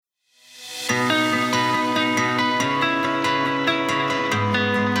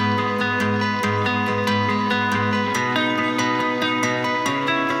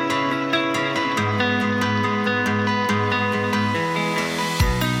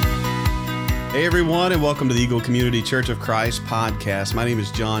Hey everyone, and welcome to the Eagle Community Church of Christ podcast. My name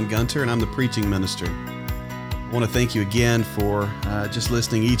is John Gunter, and I'm the preaching minister. I want to thank you again for just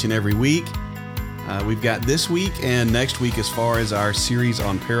listening each and every week. We've got this week and next week as far as our series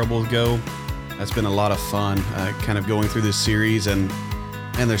on parables go. That's been a lot of fun, kind of going through this series, and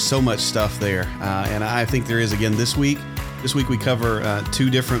there's so much stuff there. And I think there is again this week. This week we cover two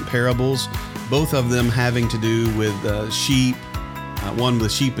different parables, both of them having to do with sheep. One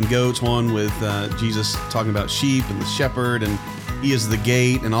with sheep and goats, one with Jesus talking about sheep and the shepherd, and he is the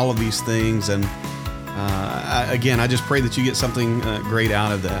gate, and all of these things. And I just pray that you get something great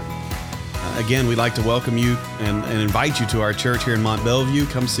out of that. Again, we'd like to welcome you and invite you to our church here in Mont Belvieu.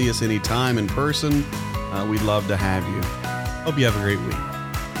 Come see us anytime in person. We'd love to have you. Hope you have a great week.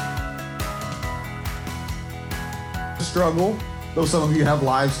 Struggle, though some of you have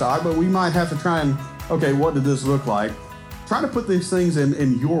livestock, but we might have to try and, okay, what did this look like? Try to put these things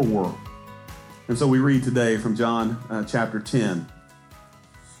in your world. And so we read today from John chapter 10.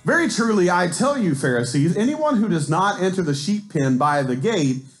 Very truly, I tell you, Pharisees, anyone who does not enter the sheep pen by the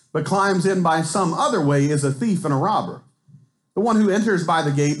gate, but climbs in by some other way is a thief and a robber. The one who enters by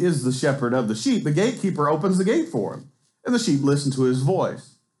the gate is the shepherd of the sheep. The gatekeeper opens the gate for him, and the sheep listen to his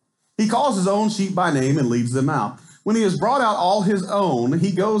voice. He calls his own sheep by name and leads them out. When he has brought out all his own,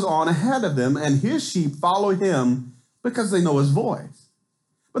 he goes on ahead of them, and his sheep follow him because they know his voice.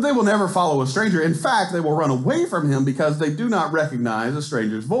 But they will never follow a stranger. In fact, they will run away from him because they do not recognize a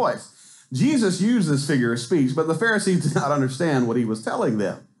stranger's voice. Jesus used this figure of speech, but the Pharisees did not understand what he was telling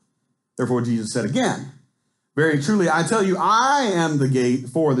them. Therefore, Jesus said again, very truly, I tell you, I am the gate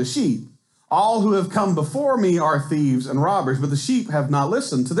for the sheep. All who have come before me are thieves and robbers, but the sheep have not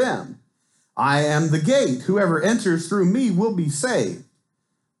listened to them. I am the gate. Whoever enters through me will be saved.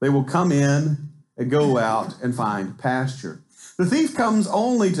 They will come in and go out and find pasture. The thief comes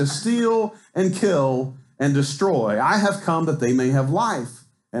only to steal and kill and destroy. I have come that they may have life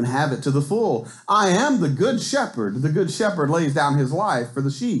and have it to the full. I am the good shepherd. The good shepherd lays down his life for the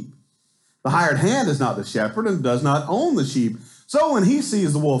sheep. The hired hand is not the shepherd and does not own the sheep. So when he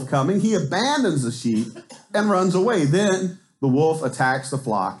sees the wolf coming, he abandons the sheep and runs away. Then the wolf attacks the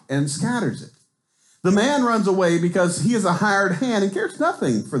flock and scatters it. The man runs away because he is a hired hand and cares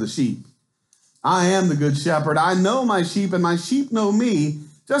nothing for the sheep. I am the good shepherd. I know my sheep, and my sheep know me,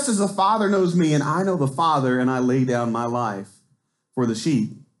 just as the Father knows me, and I know the Father, and I lay down my life for the sheep.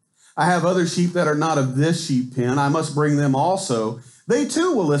 I have other sheep that are not of this sheep pen. I must bring them also. They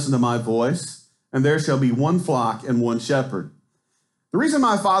too will listen to my voice, and there shall be one flock and one shepherd. The reason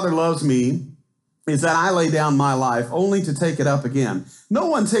my Father loves me is that I lay down my life only to take it up again. No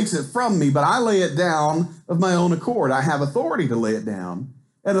one takes it from me, but I lay it down of my own accord. I have authority to lay it down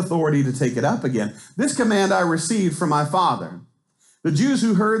and authority to take it up again. This command I received from my Father. The Jews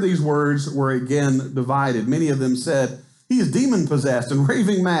who heard these words were again divided. Many of them said, he is demon-possessed and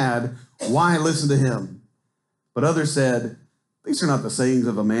raving mad. Why listen to him? But others said, these are not the sayings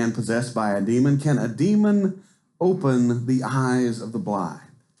of a man possessed by a demon. Can a demon open the eyes of the blind?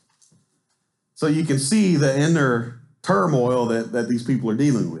 So you can see the inner turmoil that these people are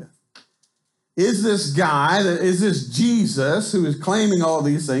dealing with. Is this guy, is this Jesus who is claiming all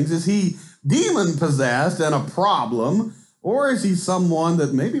these things, is he demon-possessed and a problem, or is he someone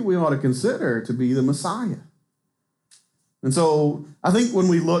that maybe we ought to consider to be the Messiah? And so I think when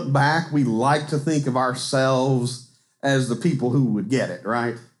we look back, we like to think of ourselves as the people who would get it,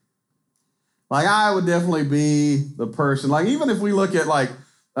 right? Like I would definitely be the person, like even if we look at like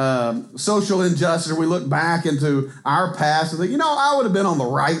social injustice, or we look back into our past and think, I would have been on the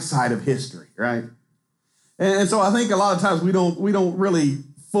right side of history, right? And so I think a lot of times we don't really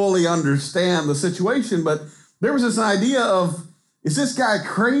fully understand the situation, but there was this idea of, is this guy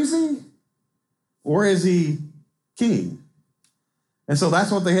crazy or is he king? And so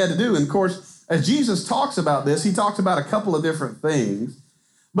that's what they had to do. And of course, as Jesus talks about this, he talks about a couple of different things,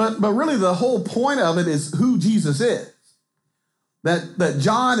 but really the whole point of it is who Jesus is. That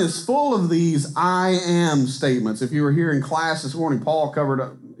John is full of these I am statements. If you were here in class this morning, Paul covered,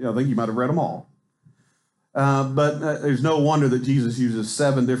 I think you might have read them all. But there's no wonder that Jesus uses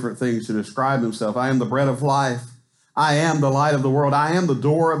 7 different things to describe himself. I am the bread of life. I am the light of the world. I am the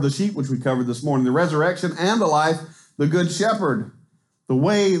door of the sheep, which we covered this morning. The resurrection and the life, the good shepherd, the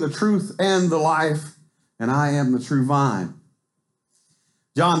way, the truth, and the life. And I am the true vine.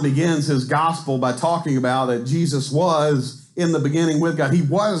 John begins his gospel by talking about that Jesus was in the beginning with God. He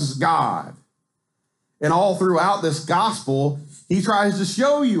was God. And all throughout this gospel, he tries to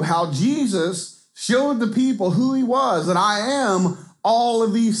show you how Jesus showed the people who he was, that I am all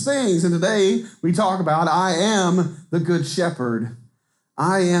of these things. And today we talk about I am the good shepherd.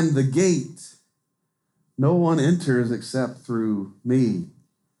 I am the gate. no one enters except through me.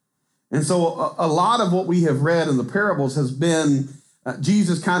 And so a lot of what we have read in the parables has been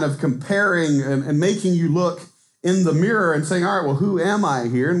Jesus kind of comparing and making you look in the mirror and saying, all right, well, who am I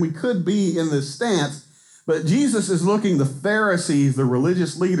here? And we could be in this stance, but Jesus is looking the Pharisees, the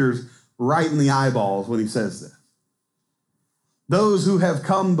religious leaders, right in the eyeballs when he says this. Those who have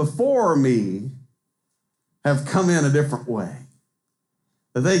come before me have come in a different way.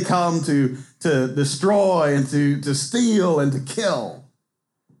 That they come to destroy and to steal and to kill.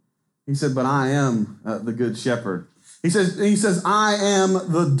 He said, but I am the good shepherd. He says, I am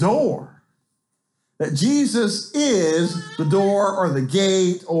the door. That Jesus is the door or the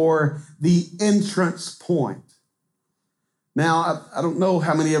gate or the entrance point. Now, I don't know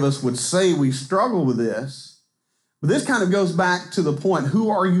how many of us would say we struggle with this, but this kind of goes back to the point, who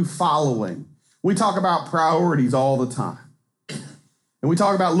are you following? We talk about priorities all the time. And we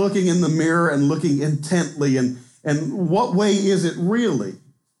talk about looking in the mirror and looking intently and what way is it really?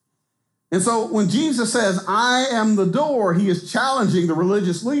 And so when Jesus says, I am the door, he is challenging the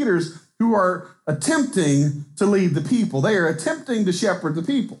religious leaders who are attempting to lead the people. They are attempting to shepherd the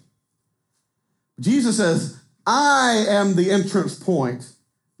people. Jesus says, I am the entrance point,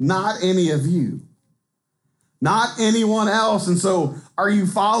 not any of you, not anyone else. And so are you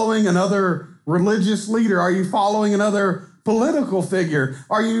following another religious leader? Are you following another political figure?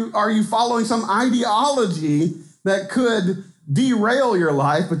 Are you following some ideology that could derail your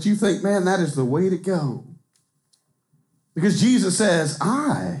life, but you think, man, that is the way to go? Because Jesus says,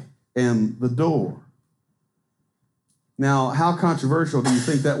 I am the door. Now, how controversial do you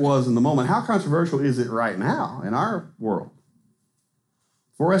think that was in the moment? How controversial is it right now in our world?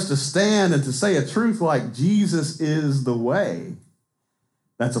 For us to stand and to say a truth like Jesus is the way,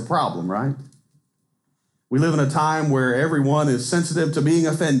 that's a problem, right? We live in a time where everyone is sensitive to being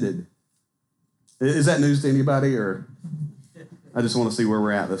offended. Is that news to anybody, or I just want to see where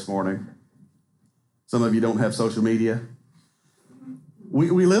we're at this morning? Some of you don't have social media.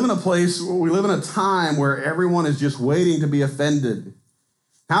 We live in a place, we live in a time where everyone is just waiting to be offended.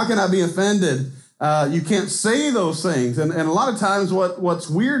 How can I be offended? You can't say those things. And a lot of times what's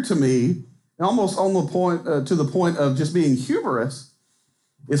weird to me, almost on the point to the point of just being humorous,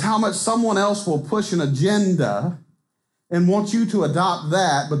 is how much someone else will push an agenda and want you to adopt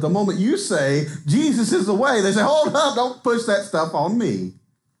that. But the moment you say, Jesus is the way, they say, hold up, don't push that stuff on me.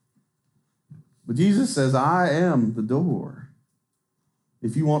 But Jesus says, I am the door.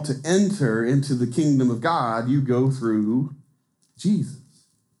 If you want to enter into the kingdom of God, you go through Jesus.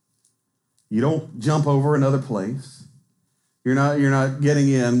 You don't jump over another place. You're not getting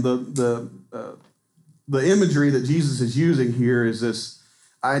in. The imagery that Jesus is using here is this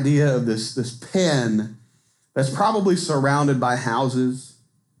idea of this pen that's probably surrounded by houses.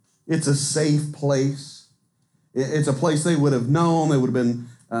 It's a safe place. It's a place they would have known. They would have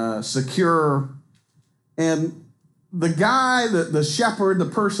been secure. And the guy, the shepherd, the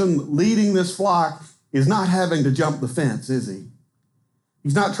person leading this flock is not having to jump the fence, is he?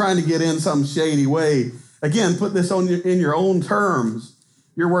 He's not trying to get in some shady way. Again, put this in your own terms.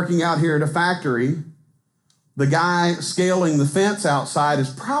 You're working out here at a factory. The guy scaling the fence outside is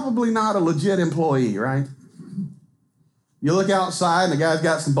probably not a legit employee, right? You look outside and the guy's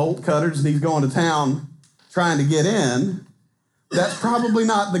got some bolt cutters and he's going to town trying to get in. That's probably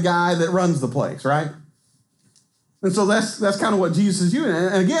not the guy that runs the place, right? And so that's kind of what Jesus is doing.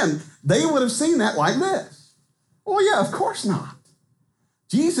 And again, they would have seen that like this. Well, yeah, of course not.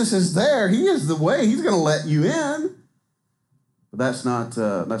 Jesus is there. He is the way. He's going to let you in. But that's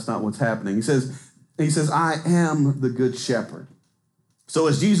not what's happening. He says, I am the good shepherd. So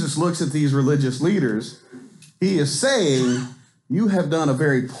as Jesus looks at these religious leaders, he is saying, you have done a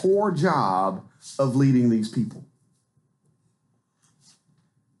very poor job of leading these people.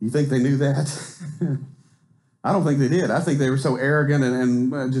 You think they knew that? I don't think they did. I think they were so arrogant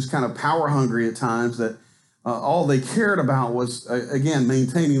and just kind of power hungry at times that all they cared about was, again,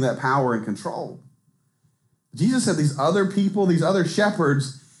 maintaining that power and control. Jesus said these other people, these other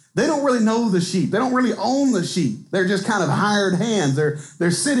shepherds, they don't really know the sheep. They don't really own the sheep. They're just kind of hired hands.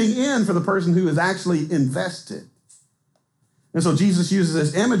 They're sitting in for the person who is actually invested. And so Jesus uses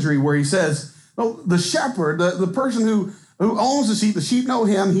this imagery where he says, oh, the shepherd, the person who owns the sheep know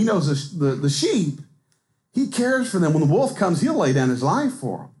him. He knows the sheep. He cares for them. When the wolf comes, he'll lay down his life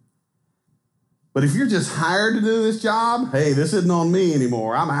for them. But if you're just hired to do this job, hey, this isn't on me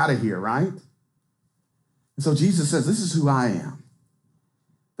anymore. I'm out of here, right? And so Jesus says, this is who I am.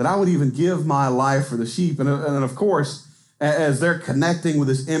 That I would even give my life for the sheep. And of course, as they're connecting with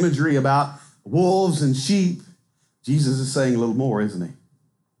this imagery about wolves and sheep, Jesus is saying a little more, isn't he?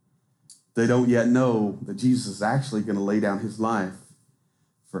 They don't yet know that Jesus is actually going to lay down his life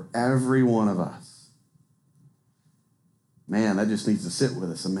for every one of us. Man, that just needs to sit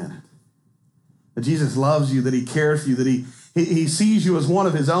with us a minute. That Jesus loves you, that he cares for you, that he sees you as one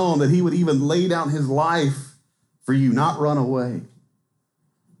of his own, that he would even lay down his life for you, not run away.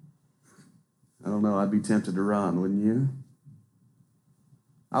 I don't know, I'd be tempted to run, wouldn't you?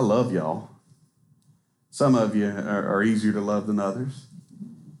 I love y'all. Some of you are easier to love than others.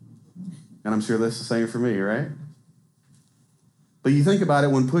 And I'm sure that's the same for me, right? But you think about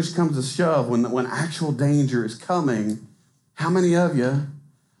it, when push comes to shove, when actual danger is coming, how many of you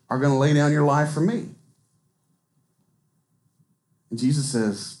are going to lay down your life for me? And Jesus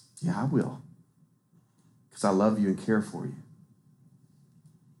says, yeah, I will. Because I love you and care for you.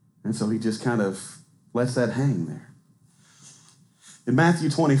 And so he just kind of lets that hang there. In Matthew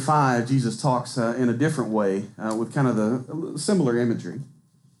 25, Jesus talks in a different way with kind of the similar imagery.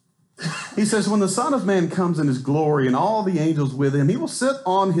 He says, when the Son of Man comes in his glory and all the angels with him, he will sit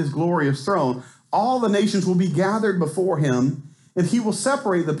on his glorious throne. All the nations will be gathered before him, and he will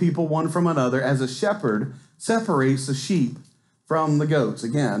separate the people one from another as a shepherd separates the sheep from the goats.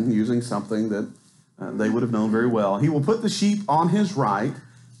 Again, using something that they would have known very well. He will put the sheep on his right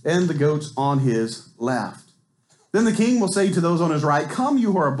and the goats on his left. Then the king will say to those on his right, come,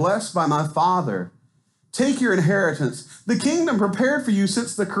 you who are blessed by my Father. Take your inheritance, the kingdom prepared for you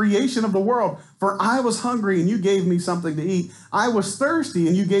since the creation of the world. For I was hungry, and you gave me something to eat. I was thirsty,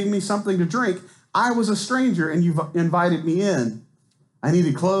 and you gave me something to drink. I was a stranger, and you invited me in. I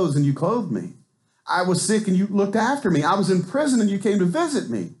needed clothes, and you clothed me. I was sick, and you looked after me. I was in prison, and you came to visit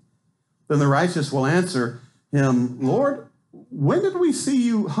me. Then the righteous will answer him, Lord, when did we see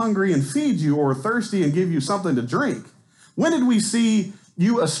you hungry and feed you, or thirsty and give you something to drink? When did we see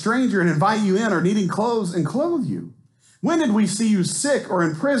you a stranger and invite you in, or needing clothes and clothe you? When did we see you sick or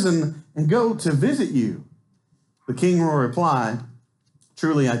in prison and go to visit you? The king will reply,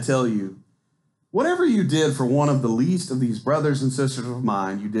 truly I tell you, whatever you did for one of the least of these brothers and sisters of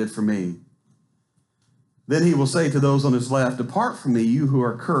mine, you did for me. Then he will say to those on his left, depart from me, you who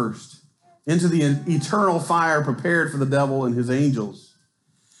are cursed, into the eternal fire prepared for the devil and his angels.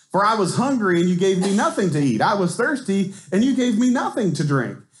 For I was hungry, and you gave me nothing to eat. I was thirsty, and you gave me nothing to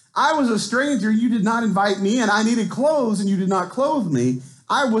drink. I was a stranger, and you did not invite me in. I needed clothes, and you did not clothe me.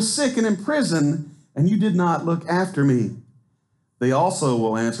 I was sick and in prison, and you did not look after me. They also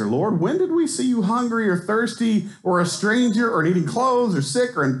will answer, Lord, when did we see you hungry or thirsty or a stranger or needing clothes or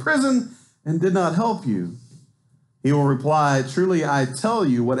sick or in prison and did not help you? He will reply, truly I tell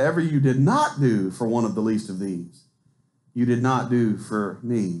you, whatever you did not do for one of the least of these, you did not do for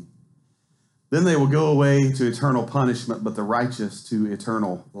me. Then they will go away to eternal punishment, but the righteous to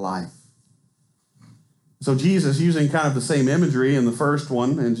eternal life. So Jesus, using kind of the same imagery in the first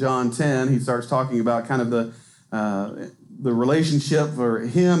one, in John 10, he starts talking about kind of the relationship for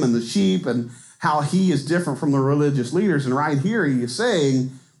him and the sheep and how he is different from the religious leaders. And right here he is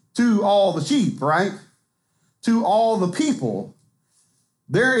saying to all the sheep, right? To all the people,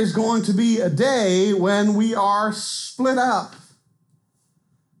 there is going to be a day when we are split up.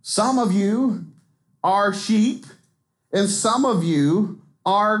 Some of you are sheep, and some of you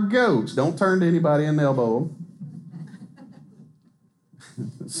are goats. Don't turn to anybody and elbow them.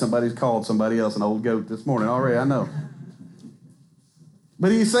 Somebody's called somebody else an old goat this morning already, I know.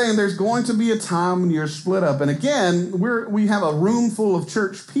 But he's saying there's going to be a time when you're split up. And again, we have a room full of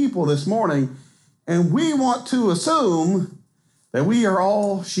church people this morning, and we want to assume that we are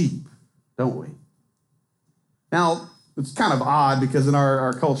all sheep, don't we? Now, it's kind of odd because in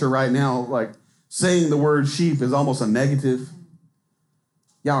our culture right now, like saying the word sheep is almost a negative.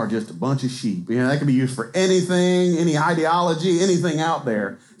 Y'all are just a bunch of sheep. You know, that can be used for anything, any ideology, anything out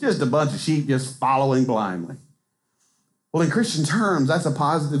there. Just a bunch of sheep just following blindly. Well, in Christian terms, that's a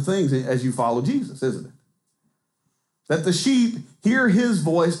positive thing as you follow Jesus, isn't it? That the sheep hear his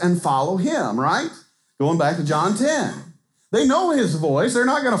voice and follow him, right? Going back to John 10. They know his voice. They're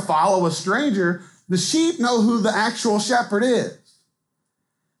not going to follow a stranger. The sheep know who the actual shepherd is.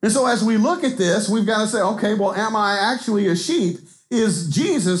 And so as we look at this, we've got to say, okay, well, am I actually a sheep? Is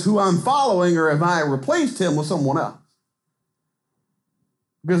Jesus who I'm following, or have I replaced him with someone else?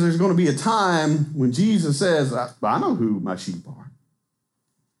 Because there's going to be a time when Jesus says, I know who my sheep are.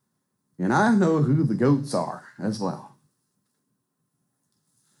 And I know who the goats are as well.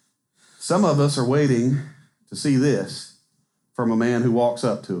 Some of us are waiting to see this from a man who walks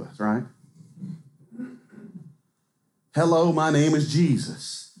up to us, right? Hello, my name is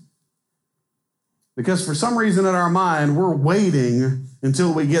Jesus. Because for some reason in our mind, we're waiting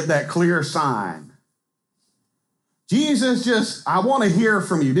until we get that clear sign. Jesus I want to hear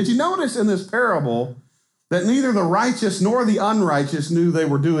from you. Did you notice in this parable that neither the righteous nor the unrighteous knew they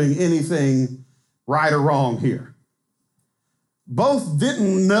were doing anything right or wrong here? Both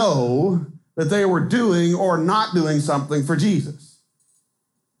didn't know that they were doing or not doing something for Jesus.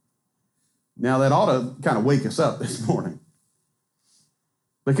 Now that ought to kind of wake us up this morning.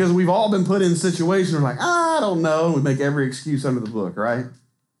 Because we've all been put in situations where we're like, I don't know, and we make every excuse under the book, right?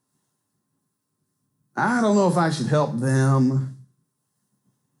 I don't know if I should help them.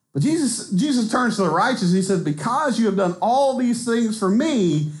 But Jesus turns to the righteous and he says, because you have done all these things for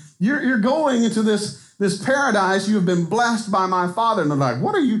me, you're going into this paradise. You have been blessed by my Father. And they're like,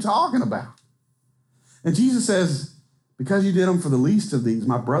 what are you talking about? And Jesus says, because you did them for the least of these,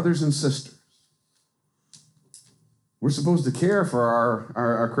 my brothers and sisters. We're supposed to care for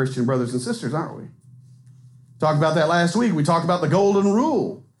our Christian brothers and sisters, aren't we? Talked about that last week. We talked about the golden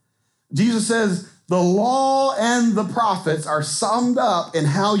rule. Jesus says the law and the prophets are summed up in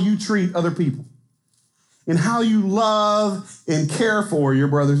how you treat other people, in how you love and care for your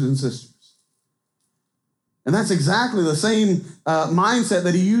brothers and sisters. And that's exactly the same mindset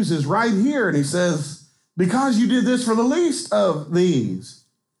that he uses right here. And he says, because you did this for the least of these.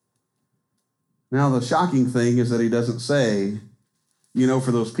 Now, the shocking thing is that he doesn't say,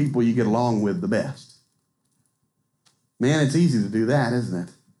 for those people you get along with the best. Man, it's easy to do that, isn't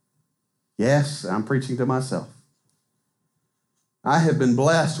it? Yes, I'm preaching to myself. I have been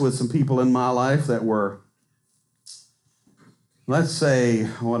blessed with some people in my life that were, let's say,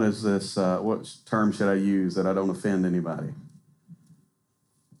 what is this? What term should I use that I don't offend anybody?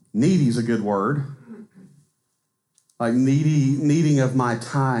 Needy's a good word. Like needing of my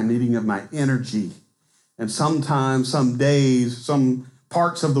time, needing of my energy. And sometimes, some days, some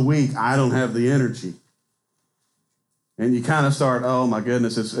parts of the week, I don't have the energy. And you kind of start, oh my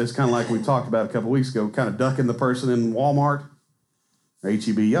goodness, it's kind of like we talked about a couple weeks ago, kind of ducking the person in Walmart or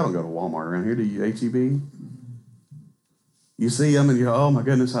H-E-B. Y'all don't go to Walmart around here, do you, H-E-B? You see them and you go, oh my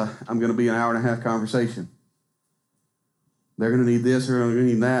goodness, I'm going to be an hour and a half conversation. They're going to need this or they're going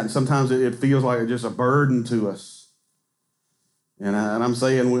to need that. And sometimes it feels like it's just a burden to us. And I'm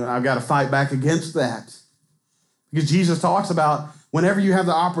saying I've got to fight back against that. Because Jesus talks about whenever you have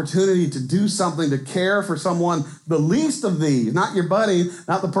the opportunity to do something, to care for someone, the least of these, not your buddy,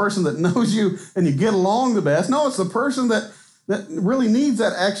 not the person that knows you and you get along the best. No, it's the person that really needs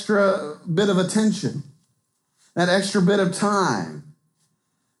that extra bit of attention, that extra bit of time.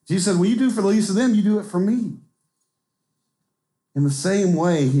 Jesus said, when you do for the least of them, you do it for me. In the same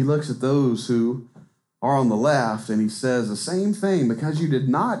way, he looks at those who are on the left, and he says the same thing, because you did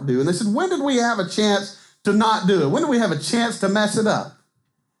not do. And they said, when did we have a chance to not do it? When did we have a chance to mess it up?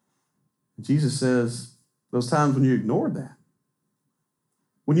 And Jesus says, those times when you ignored that.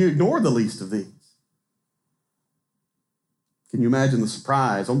 When you ignored the least of these. Can you imagine the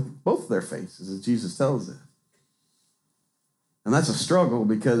surprise on both of their faces as Jesus tells it? And that's a struggle,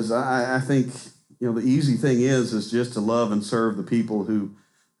 because I think, the easy thing is just to love and serve the people who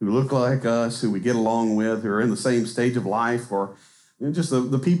look like us, who we get along with, who are in the same stage of life, or just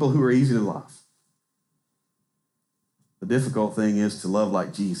the people who are easy to love. The difficult thing is to love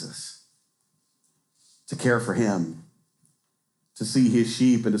like Jesus, to care for him, to see his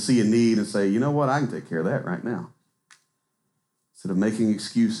sheep and to see a need and say, you know what, I can take care of that right now. Instead of making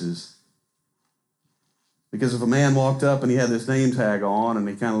excuses. Because if a man walked up and he had this name tag on and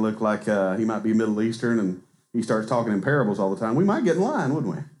he kind of looked like he might be Middle Eastern and he starts talking in parables all the time, we might get in line,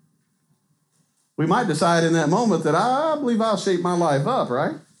 wouldn't we? We might decide in that moment that I believe I'll shape my life up,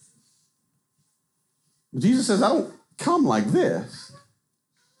 right? But Jesus says, I don't come like this.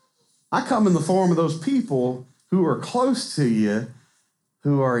 I come in the form of those people who are close to you,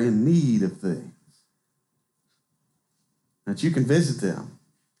 who are in need of things. That you can visit them.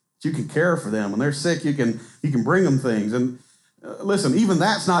 That you can care for them. When they're sick, you can bring them things. And listen, even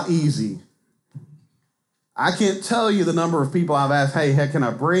that's not easy. I can't tell you the number of people I've asked, hey, can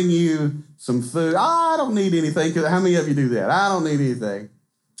I bring you some food? I don't need anything. How many of you do that? I don't need anything.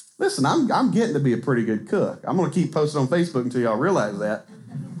 Listen, I'm getting to be a pretty good cook. I'm going to keep posting on Facebook until y'all realize that.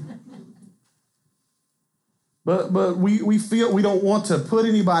 But we feel we don't want to put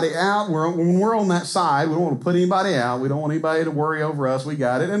anybody out. When we're on that side, we don't want to put anybody out. We don't want anybody to worry over us. We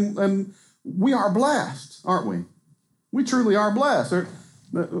got it. And we are blessed, aren't we? We truly are blessed.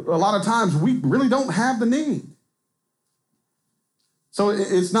 A lot of times we really don't have the need. So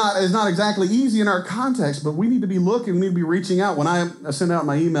it's not exactly easy in our context, but we need to be looking, we need to be reaching out. When I send out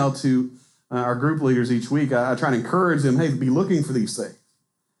my email to our group leaders each week, I try to encourage them, hey, be looking for these things.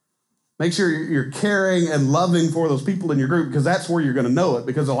 Make sure you're caring and loving for those people in your group, because that's where you're going to know it.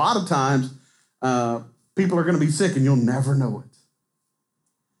 Because a lot of times People are going to be sick and you'll never know it.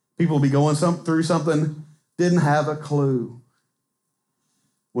 People will be going through something, didn't have a clue.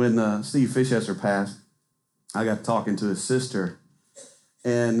 When Steve Fishesser passed, I got talking to his sister,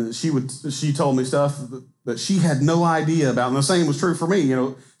 and she told me stuff that she had no idea about. And the same was true for me.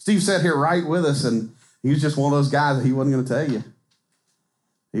 Steve sat here right with us, and he was just one of those guys that he wasn't going to tell you.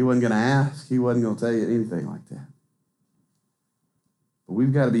 He wasn't going to ask. He wasn't going to tell you anything like that. But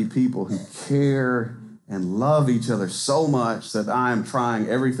we've got to be people who care and love each other so much that I am trying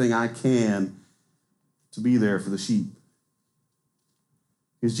everything I can to be there for the sheep.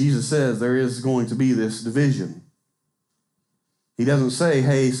 Because Jesus says there is going to be this division. He doesn't say,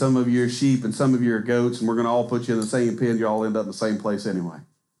 hey, some of you are sheep and some of you are goats, and we're going to all put you in the same pen. You all end up in the same place anyway.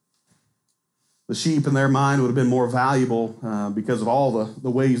 The sheep in their mind would have been more valuable because of all the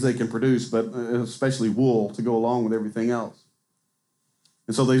ways they can produce, but especially wool to go along with everything else.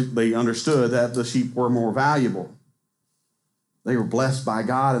 And so they understood that the sheep were more valuable. They were blessed by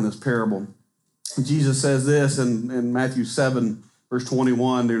God in this parable. Jesus says this in Matthew 7, verse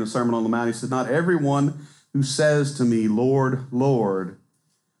 21, during the Sermon on the Mount. He said, not everyone who says to me, Lord, Lord,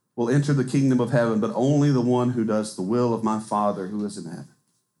 will enter the kingdom of heaven, but only the one who does the will of my Father who is in heaven.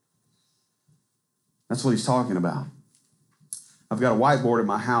 That's what he's talking about. I've got a whiteboard at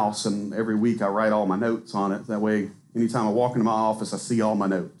my house, and every week I write all my notes on it. That way, anytime I walk into my office, I see all my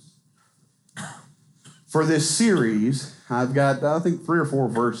notes. For this series, I've got, I think, 3 or 4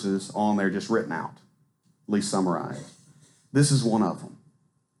 verses on there just written out, at least summarized. This is one of them.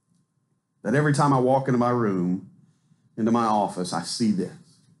 That every time I walk into my room, into my office, I see this.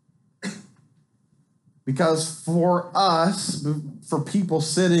 Because for us, for people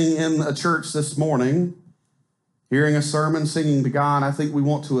sitting in a church this morning, hearing a sermon, singing to God, I think we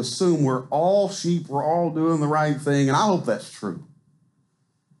want to assume we're all sheep, we're all doing the right thing, and I hope that's true.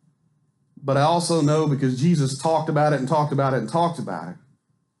 But I also know, because Jesus talked about it and talked about it and talked about it,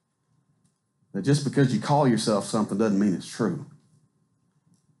 that just because you call yourself something doesn't mean it's true.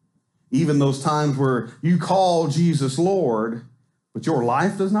 Even those times where you call Jesus Lord, but your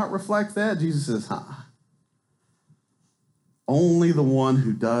life does not reflect that, Jesus says, only the one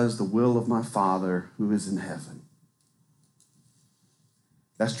who does the will of my Father who is in heaven.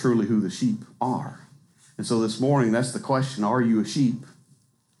 That's truly who the sheep are. And so this morning, that's the question, are you a sheep?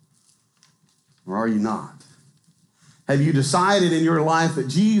 Or are you not? Have you decided in your life that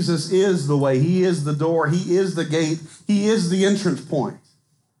Jesus is the way, he is the door, he is the gate, he is the entrance point?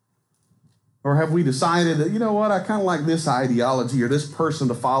 Or have we decided that, you know what, I kind of like this ideology or this person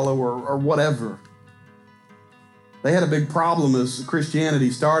to follow or whatever? They had a big problem as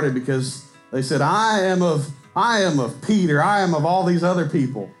Christianity started because they said, I am of Peter, I am of all these other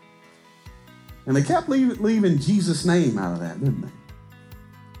people. And they kept leaving Jesus' name out of that, didn't they?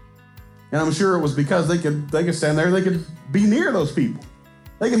 And I'm sure it was because they could stand there, they could be near those people.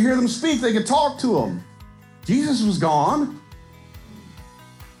 They could hear them speak, they could talk to them. Jesus was gone.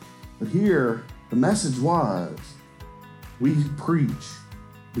 But here, the message was, we preach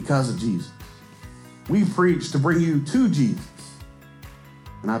because of Jesus. We preach to bring you to Jesus.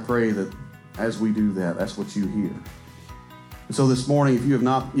 And I pray that as we do that, that's what you hear. And so this morning, if you have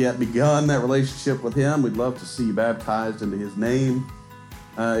not yet begun that relationship with him, we'd love to see you baptized into his name.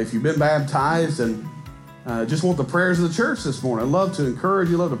 If you've been baptized and just want the prayers of the church this morning, I'd love to encourage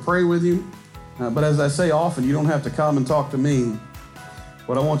you, love to pray with you. But as I say often, you don't have to come and talk to me.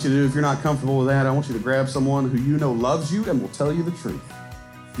 What I want you to do, if you're not comfortable with that, I want you to grab someone who you know loves you and will tell you the truth.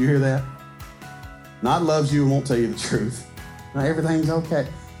 Do you hear that? Not loves you and won't tell you the truth. Not everything's okay.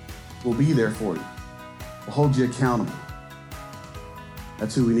 We'll be there for you. We'll hold you accountable.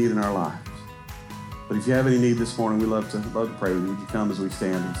 That's who we need in our lives. But if you have any need this morning, we'd love to pray with you. Would you come as we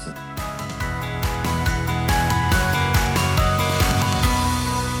stand and sing?